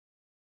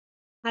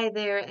Hi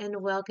there,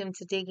 and welcome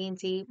to Digging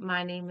Deep.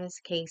 My name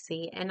is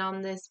Casey, and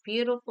on this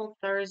beautiful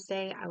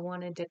Thursday, I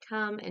wanted to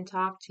come and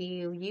talk to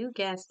you. You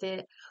guessed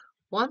it,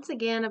 once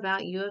again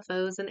about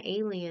UFOs and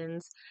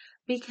aliens,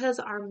 because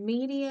our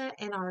media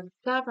and our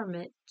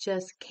government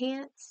just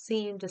can't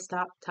seem to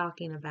stop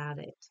talking about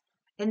it.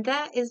 And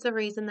that is the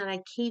reason that I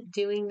keep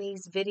doing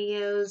these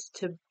videos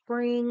to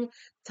bring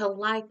to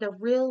light the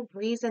real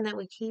reason that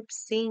we keep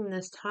seeing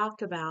this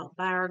talked about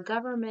by our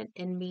government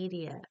and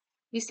media.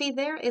 You see,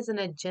 there is an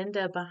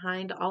agenda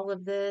behind all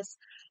of this,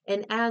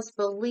 and as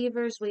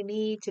believers, we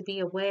need to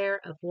be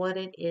aware of what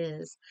it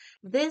is.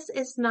 This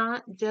is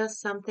not just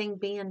something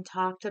being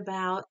talked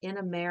about in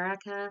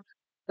America,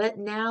 but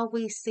now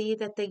we see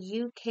that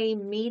the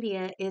UK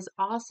media is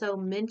also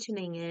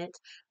mentioning it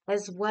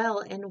as well,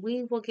 and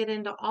we will get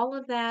into all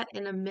of that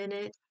in a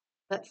minute.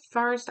 But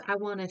first, I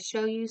want to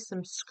show you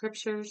some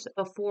scriptures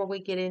before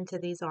we get into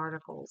these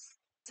articles.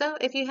 So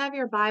if you have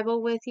your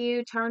Bible with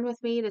you, turn with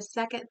me to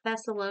Second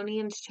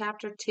Thessalonians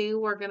chapter 2.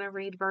 We're going to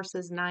read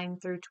verses 9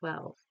 through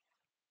 12.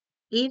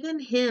 Even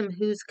him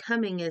whose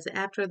coming is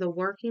after the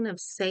working of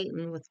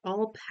Satan with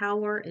all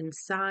power and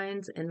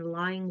signs and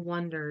lying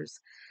wonders,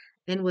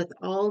 and with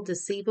all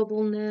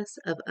deceivableness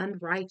of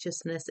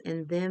unrighteousness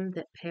in them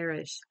that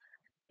perish,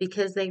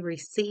 because they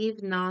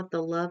received not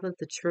the love of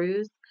the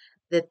truth,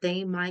 that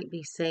they might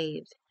be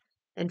saved.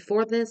 And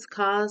for this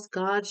cause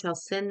God shall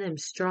send them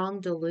strong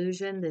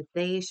delusion, that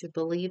they should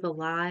believe a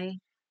lie,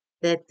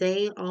 that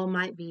they all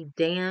might be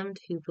damned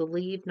who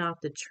believed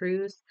not the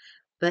truth,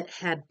 but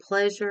had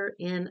pleasure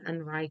in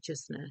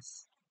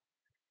unrighteousness.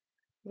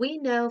 We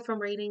know from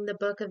reading the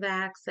book of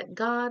Acts that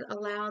God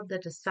allowed the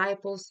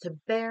disciples to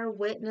bear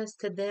witness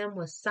to them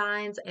with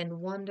signs and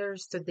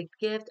wonders through the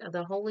gift of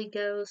the Holy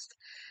Ghost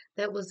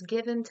that was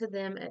given to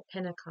them at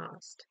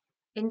Pentecost.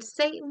 And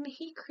Satan,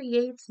 he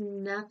creates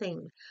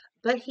nothing,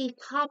 but he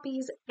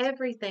copies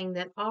everything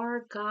that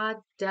our God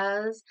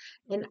does.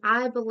 And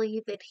I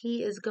believe that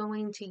he is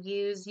going to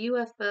use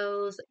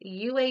UFOs,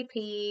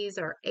 UAPs,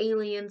 or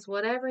aliens,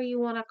 whatever you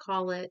want to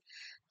call it,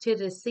 to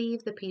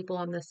deceive the people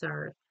on this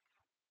earth.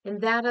 And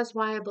that is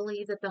why I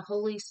believe that the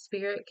Holy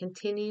Spirit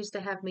continues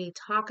to have me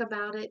talk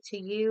about it to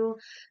you,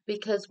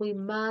 because we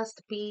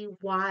must be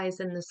wise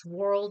in this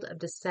world of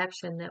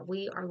deception that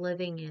we are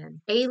living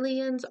in.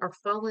 Aliens are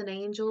fallen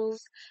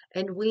angels,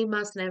 and we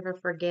must never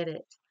forget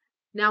it.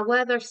 Now,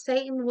 whether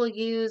Satan will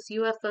use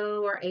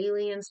UFO or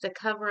aliens to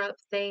cover up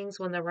things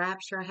when the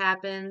rapture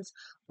happens,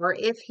 or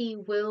if he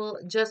will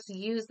just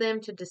use them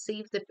to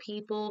deceive the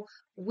people,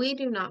 we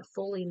do not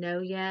fully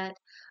know yet.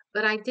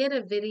 But I did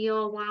a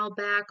video a while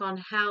back on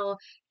how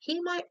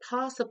he might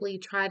possibly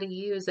try to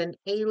use an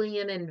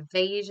alien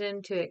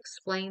invasion to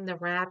explain the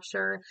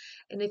rapture.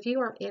 And if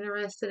you are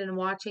interested in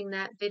watching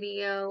that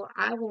video,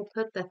 I will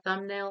put the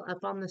thumbnail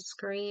up on the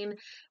screen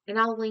and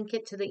I'll link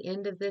it to the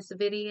end of this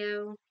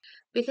video,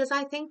 because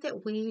I think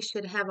that we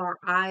should have our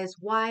eyes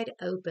wide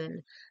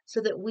open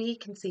so that we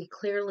can see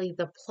clearly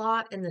the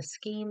plot and the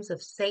schemes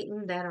of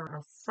Satan that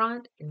are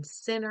front and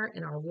center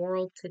in our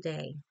world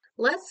today.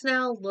 Let's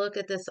now look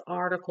at this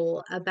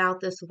article about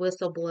this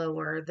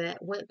whistleblower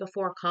that went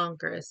before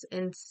Congress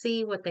and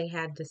see what they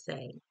had to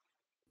say.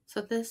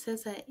 So, this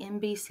is an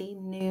NBC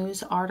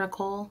News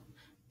article.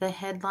 The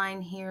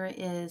headline here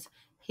is,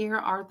 "Here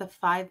are the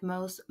 5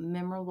 most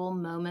memorable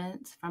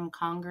moments from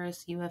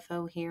Congress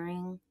UFO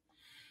hearing."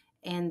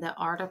 And the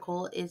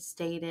article is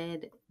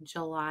dated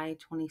July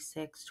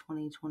 26,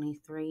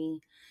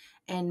 2023.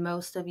 And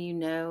most of you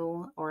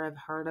know or have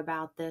heard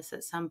about this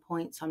at some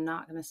point, so I'm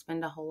not going to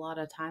spend a whole lot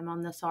of time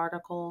on this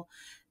article.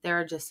 There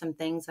are just some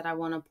things that I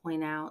want to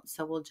point out,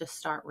 so we'll just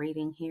start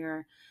reading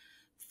here.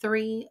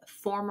 3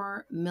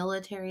 former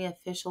military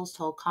officials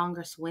told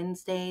Congress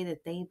Wednesday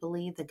that they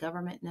believe the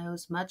government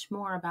knows much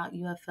more about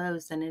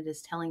UFOs than it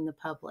is telling the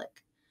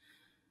public.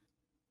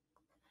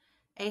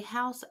 A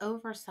House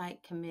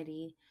Oversight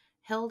Committee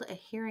held a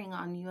hearing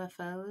on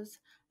UFOs,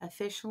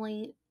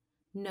 officially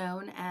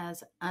known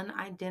as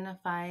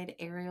Unidentified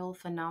Aerial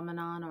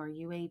Phenomenon or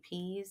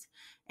UAPs,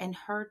 and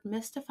heard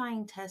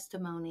mystifying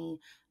testimony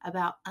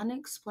about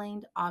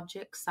unexplained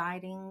object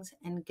sightings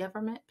and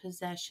government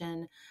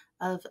possession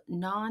of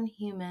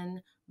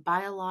non-human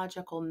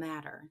biological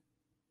matter.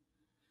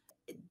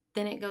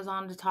 Then it goes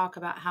on to talk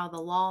about how the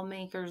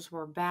lawmakers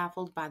were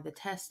baffled by the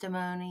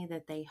testimony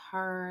that they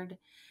heard,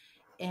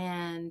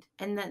 and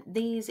that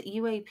these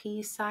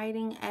UAP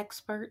sighting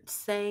experts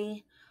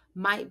say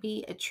might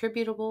be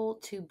attributable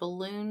to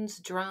balloons,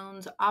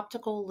 drones,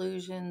 optical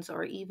illusions,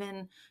 or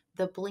even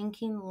the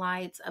blinking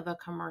lights of a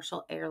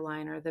commercial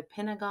airliner. The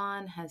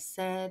Pentagon has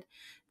said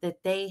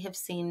that they have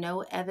seen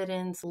no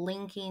evidence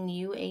linking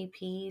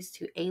UAPs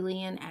to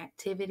alien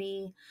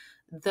activity,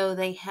 though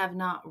they have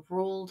not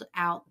ruled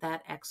out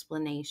that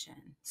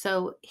explanation.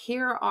 So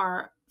here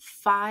are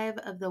 5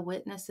 of the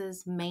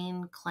witnesses'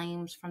 main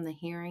claims from the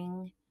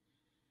hearing.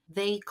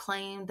 They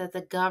claim that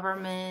the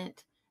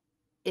government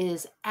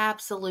is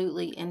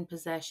absolutely in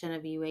possession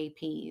of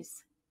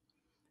UAPs.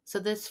 So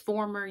this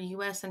former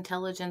U.S.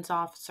 intelligence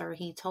officer,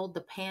 he told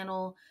the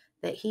panel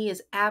that he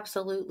is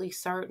absolutely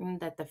certain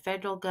that the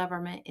federal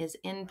government is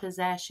in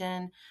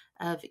possession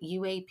of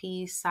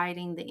UAP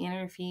citing the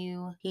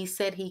interview he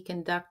said he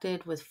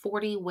conducted with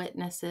 40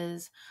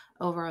 witnesses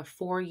over a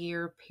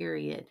 4-year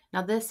period.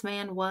 Now, this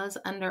man was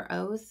under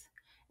oath,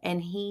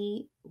 and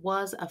he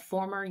was a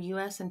former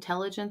U.S.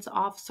 intelligence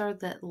officer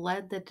that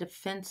led the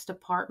Defense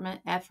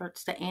Department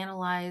efforts to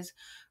analyze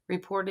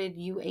reported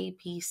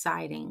UAP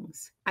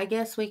sightings. I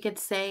guess we could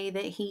say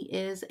that he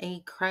is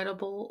a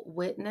credible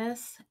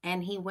witness,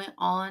 and he went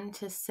on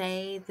to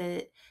say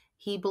that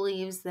he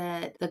believes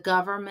that the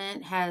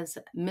government has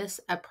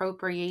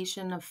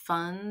misappropriation of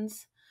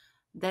funds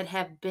that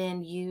have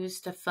been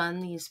used to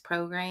fund these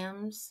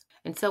programs.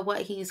 And so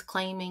what he's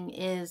claiming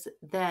is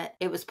that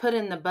it was put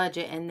in the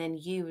budget and then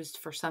used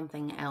for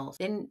something else.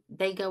 Then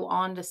they go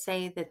on to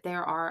say that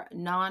there are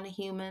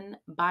non-human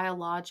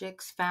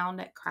biologics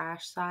found at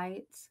crash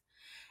sites.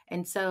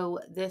 And so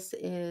this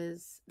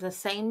is the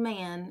same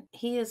man.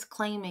 He is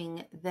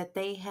claiming that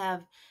they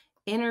have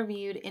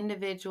interviewed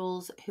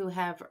individuals who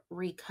have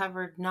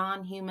recovered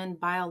non-human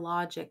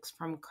biologics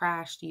from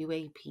crashed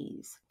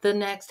UAPs. The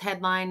next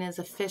headline is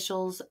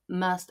officials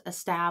must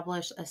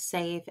establish a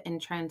safe and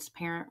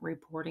transparent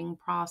reporting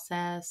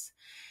process.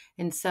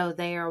 And so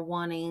they are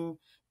wanting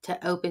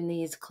to open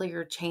these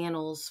clear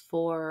channels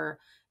for,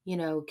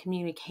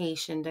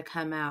 communication to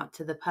come out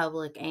to the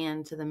public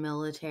and to the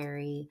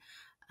military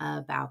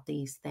about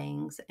these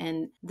things.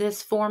 And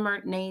this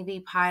former Navy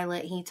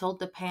pilot, he told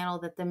the panel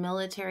that the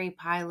military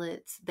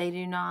pilots, they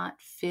do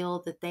not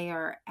feel that they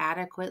are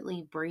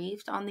adequately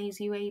briefed on these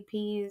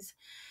UAPs,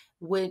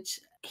 which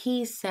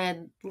he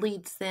said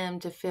leads them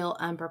to feel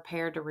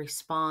unprepared to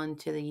respond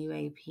to the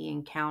UAP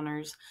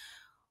encounters,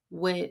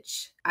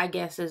 which I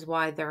guess is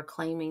why they're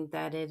claiming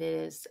that it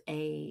is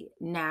a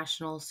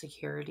national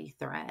security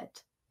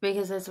threat.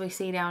 Because as we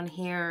see down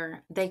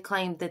here, they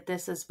claim that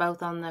this is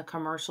both on the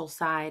commercial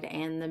side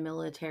and the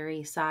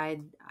military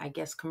side. I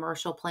guess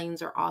commercial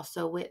planes are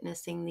also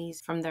witnessing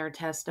these from their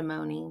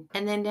testimony.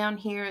 And then down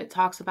here, it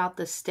talks about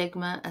the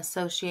stigma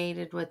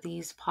associated with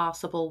these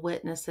possible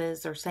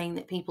witnesses. They're saying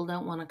that people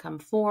don't want to come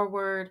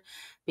forward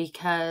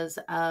because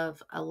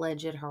of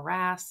alleged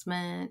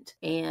harassment.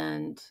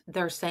 And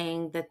they're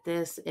saying that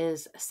this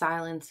is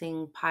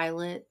silencing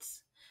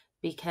pilots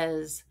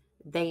because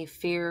they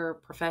fear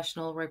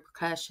professional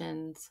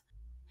repercussions.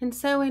 And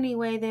so,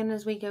 anyway, then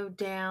as we go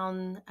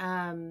down,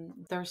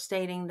 they're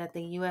stating that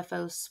the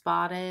UFOs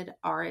spotted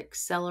are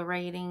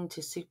accelerating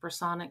to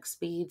supersonic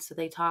speed. So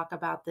they talk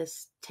about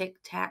this tic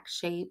tac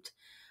shaped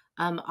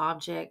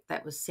object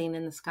that was seen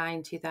in the sky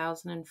in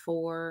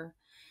 2004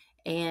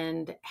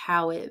 and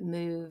how it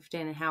moved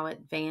and how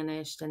it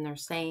vanished. And they're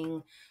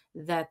saying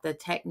that the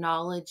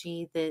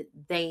technology that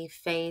they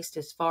faced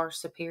is far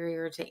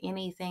superior to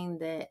anything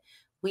that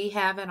we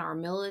have in our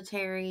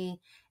military,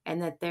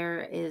 and that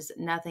there is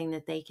nothing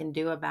that they can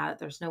do about it.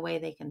 There's no way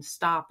they can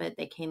stop it.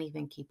 They can't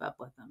even keep up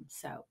with them.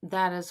 So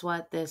that is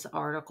what this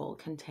article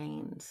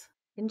contains.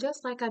 And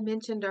just like I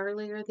mentioned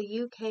earlier,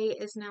 the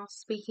UK is now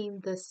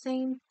speaking the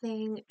same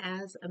thing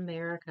as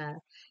America.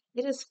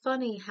 It is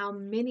funny how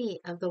many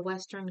of the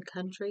Western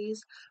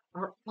countries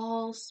are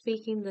all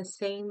speaking the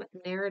same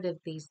narrative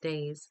these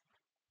days.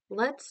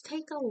 Let's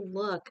take a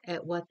look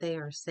at what they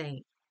are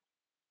saying.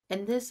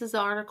 And this is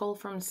an article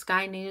from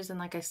Sky News. And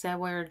like I said,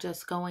 we're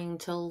just going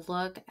to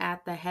look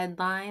at the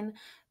headline.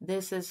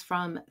 This is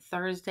from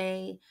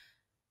Thursday,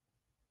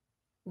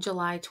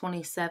 July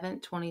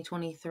 27th,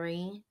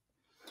 2023.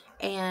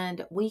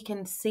 And we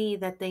can see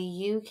that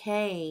the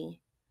UK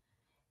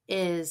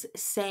is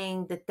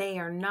saying that they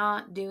are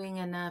not doing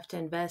enough to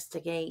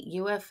investigate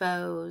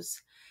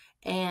UFOs.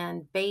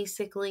 And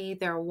basically,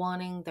 they're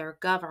wanting their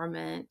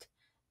government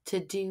to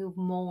do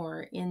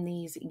more in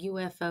these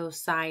UFO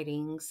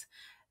sightings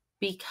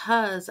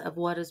because of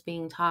what is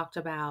being talked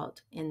about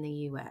in the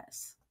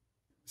US.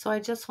 So I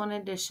just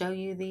wanted to show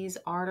you these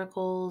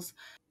articles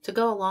to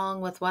go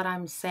along with what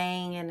I'm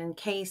saying, and in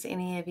case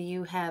any of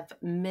you have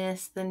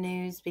missed the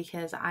news,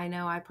 because I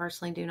know I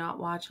personally do not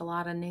watch a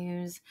lot of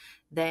news,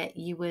 that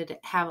you would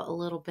have a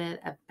little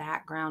bit of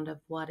background of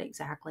what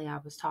exactly I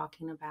was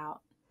talking about.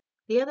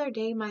 The other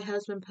day, my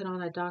husband put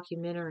on a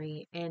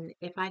documentary, and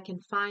if I can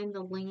find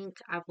the link,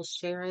 I will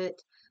share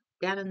it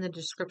down in the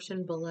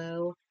description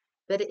below.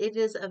 But it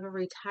is of a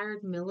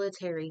retired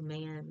military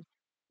man,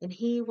 and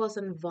he was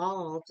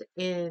involved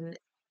in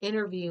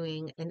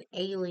interviewing an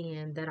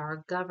alien that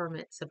our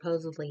government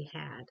supposedly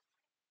had.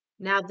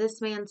 Now, this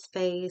man's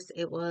face,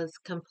 it was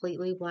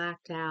completely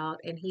blacked out,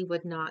 and he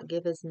would not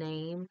give his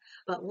name.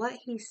 But what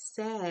he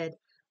said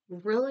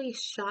really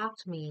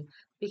shocked me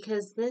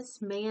because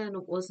this man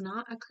was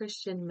not a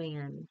Christian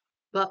man,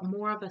 but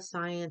more of a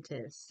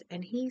scientist.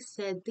 And he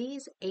said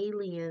these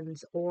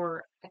aliens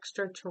or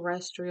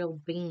extraterrestrial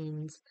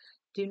beings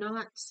do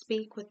not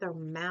speak with their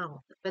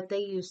mouth, but they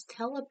use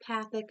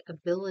telepathic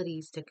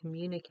abilities to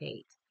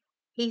communicate.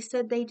 He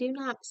said they do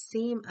not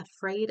seem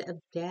afraid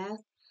of death,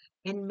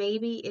 and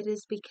maybe it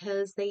is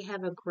because they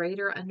have a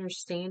greater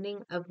understanding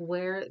of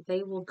where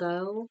they will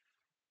go,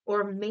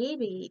 or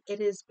maybe it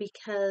is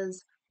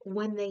because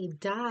when they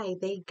die,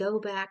 they go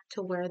back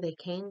to where they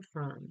came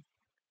from.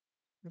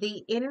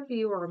 The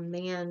interviewer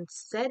man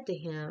said to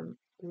him,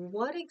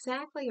 "What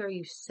exactly are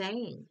you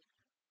saying?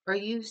 Are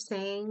you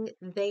saying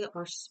they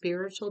are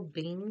spiritual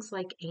beings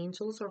like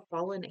angels or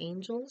fallen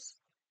angels?"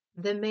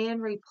 The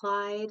man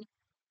replied,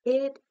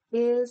 "It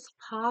is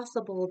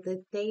possible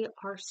that they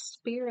are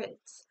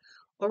spirits,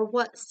 or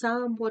what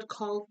some would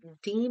call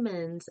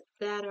demons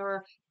that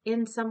are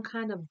in some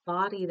kind of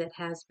body that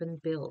has been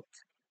built."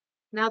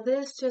 Now,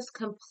 this just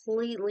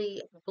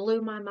completely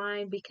blew my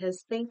mind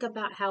because think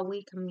about how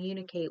we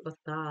communicate with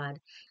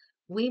God.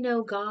 We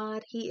know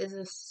God, He is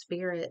a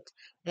spirit.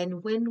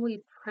 And when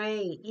we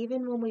pray,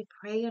 even when we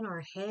pray in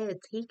our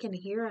heads, He can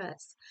hear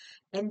us.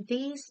 And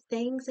these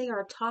things, they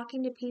are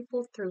talking to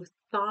people through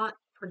thought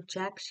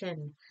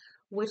projection,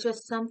 which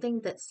is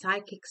something that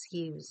psychics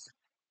use.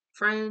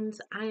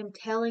 Friends, I am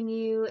telling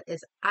you,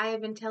 as I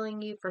have been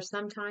telling you for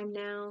some time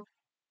now,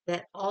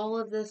 that all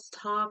of this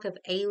talk of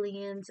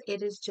aliens,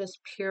 it is just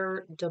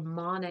pure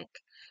demonic.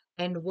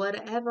 And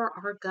whatever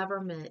our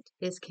government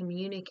is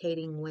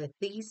communicating with,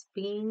 these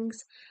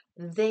beings,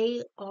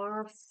 they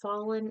are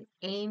fallen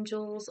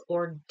angels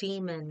or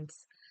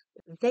demons.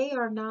 They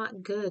are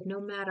not good, no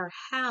matter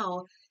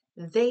how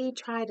they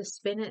try to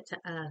spin it to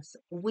us.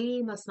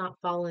 We must not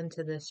fall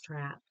into this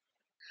trap.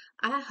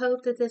 I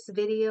hope that this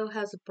video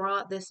has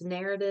brought this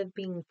narrative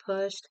being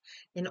pushed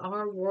in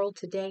our world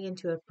today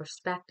into a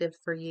perspective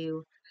for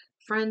you.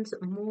 Friends,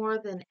 more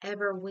than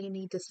ever, we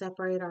need to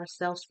separate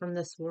ourselves from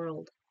this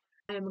world.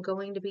 I am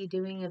going to be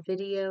doing a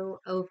video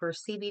over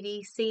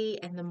CBDC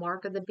and the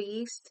mark of the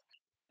beast.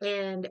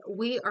 And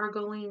we are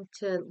going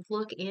to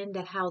look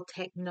into how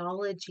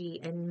technology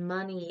and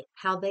money,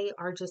 how they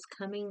are just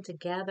coming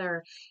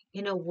together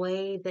in a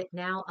way that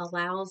now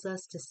allows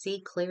us to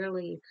see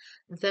clearly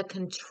the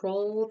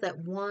control that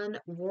one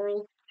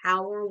world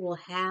power will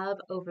have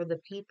over the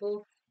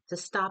people to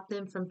stop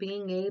them from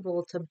being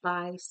able to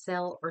buy,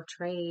 sell, or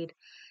trade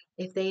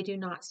if they do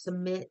not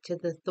submit to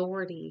the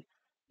authority.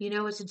 You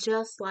know, it's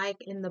just like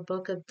in the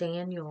book of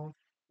Daniel.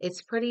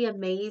 It's pretty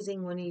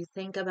amazing when you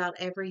think about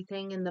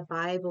everything in the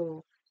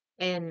Bible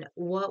and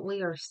what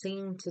we are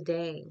seeing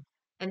today.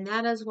 And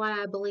that is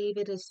why I believe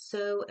it is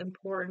so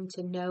important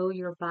to know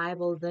your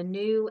Bible, the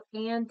New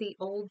and the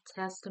Old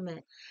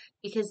Testament,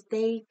 because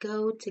they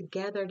go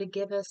together to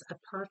give us a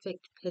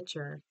perfect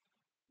picture.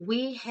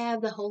 We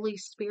have the Holy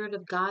Spirit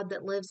of God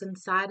that lives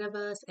inside of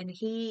us, and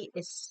He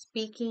is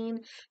speaking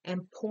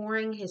and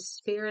pouring His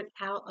Spirit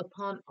out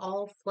upon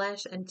all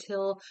flesh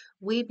until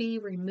we be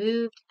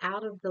removed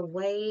out of the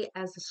way,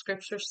 as the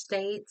scripture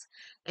states.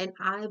 And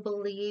I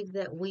believe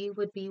that we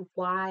would be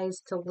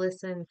wise to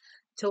listen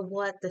to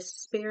what the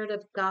Spirit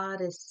of God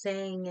is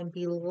saying and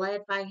be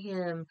led by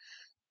Him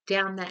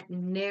down that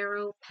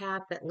narrow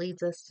path that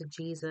leads us to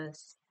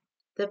Jesus.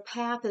 The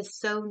path is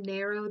so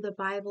narrow, the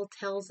Bible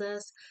tells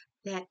us,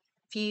 that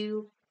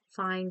few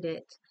find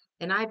it.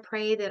 And I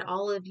pray that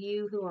all of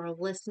you who are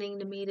listening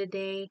to me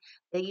today,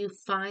 that you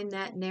find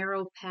that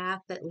narrow path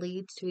that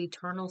leads to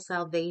eternal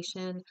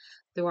salvation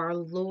through our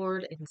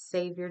Lord and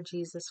Savior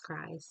Jesus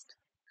Christ.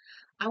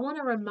 I want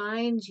to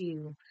remind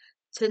you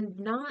to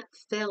not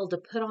fail to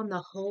put on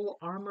the whole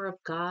armor of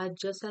God,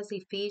 just as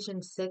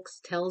Ephesians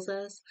 6 tells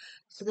us,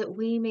 so that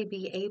we may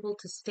be able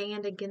to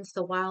stand against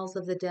the wiles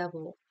of the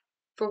devil.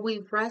 For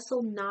we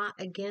wrestle not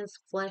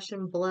against flesh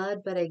and blood,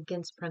 but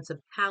against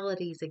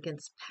principalities,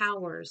 against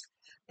powers,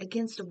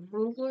 against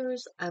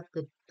rulers of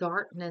the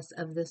darkness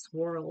of this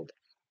world,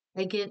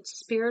 against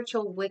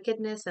spiritual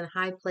wickedness in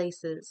high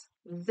places.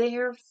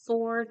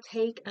 Therefore,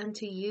 take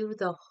unto you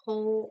the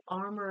whole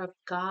armor of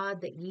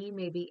God, that ye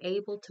may be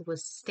able to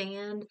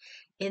withstand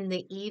in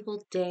the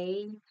evil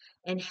day.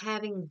 And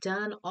having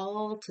done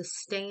all to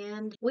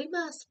stand, we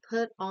must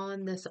put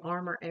on this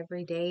armor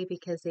every day,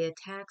 because the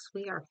attacks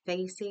we are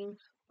facing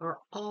are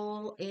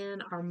all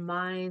in our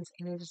minds,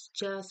 and it is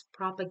just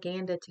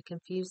propaganda to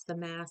confuse the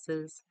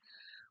masses.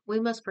 We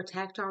must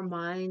protect our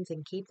minds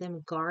and keep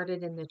them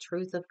guarded in the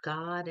truth of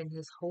God and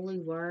His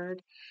holy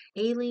word.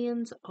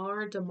 Aliens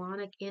are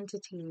demonic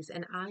entities,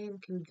 and I am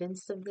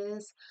convinced of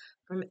this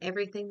from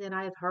everything that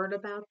I've heard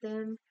about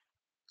them.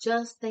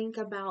 Just think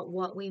about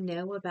what we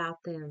know about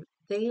them.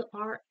 They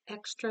are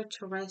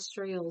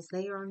extraterrestrials.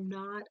 They are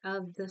not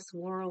of this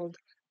world.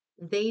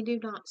 They do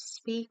not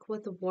speak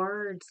with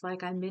words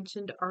like I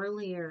mentioned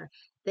earlier.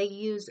 They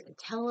use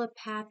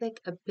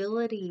telepathic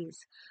abilities,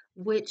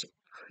 which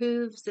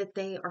proves that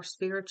they are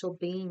spiritual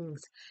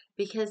beings,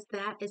 because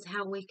that is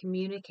how we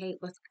communicate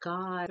with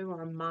God, through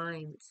our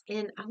minds.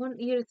 And I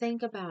want you to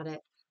think about it.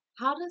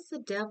 How does the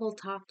devil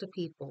talk to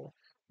people?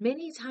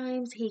 Many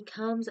times he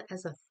comes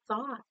as a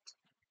thought.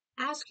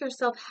 Ask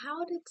yourself,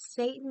 how did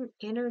Satan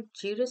enter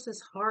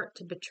Judas's heart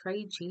to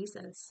betray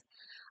Jesus?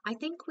 I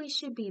think we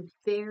should be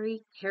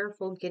very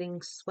careful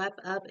getting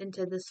swept up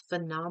into this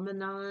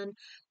phenomenon,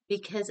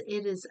 because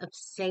it is of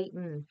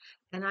Satan.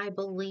 And I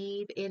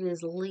believe it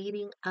is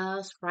leading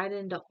us right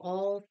into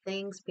all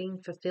things being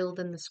fulfilled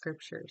in the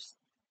scriptures.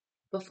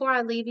 Before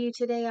I leave you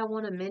today, I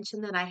want to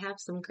mention that I have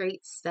some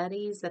great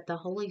studies that the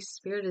Holy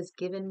Spirit has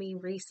given me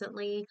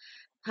recently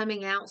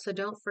coming out. So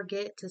don't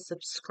forget to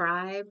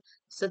subscribe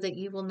so that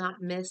you will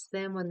not miss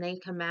them when they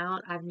come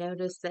out. I've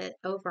noticed that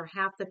over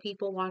half the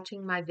people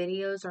watching my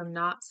videos are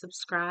not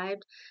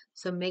subscribed.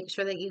 So make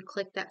sure that you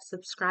click that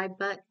subscribe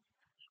button.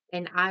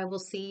 And I will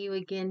see you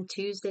again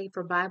Tuesday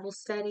for Bible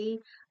study.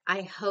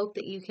 I hope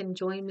that you can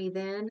join me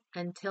then.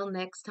 Until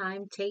next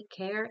time, take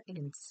care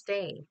and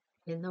stay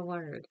in the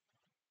Word.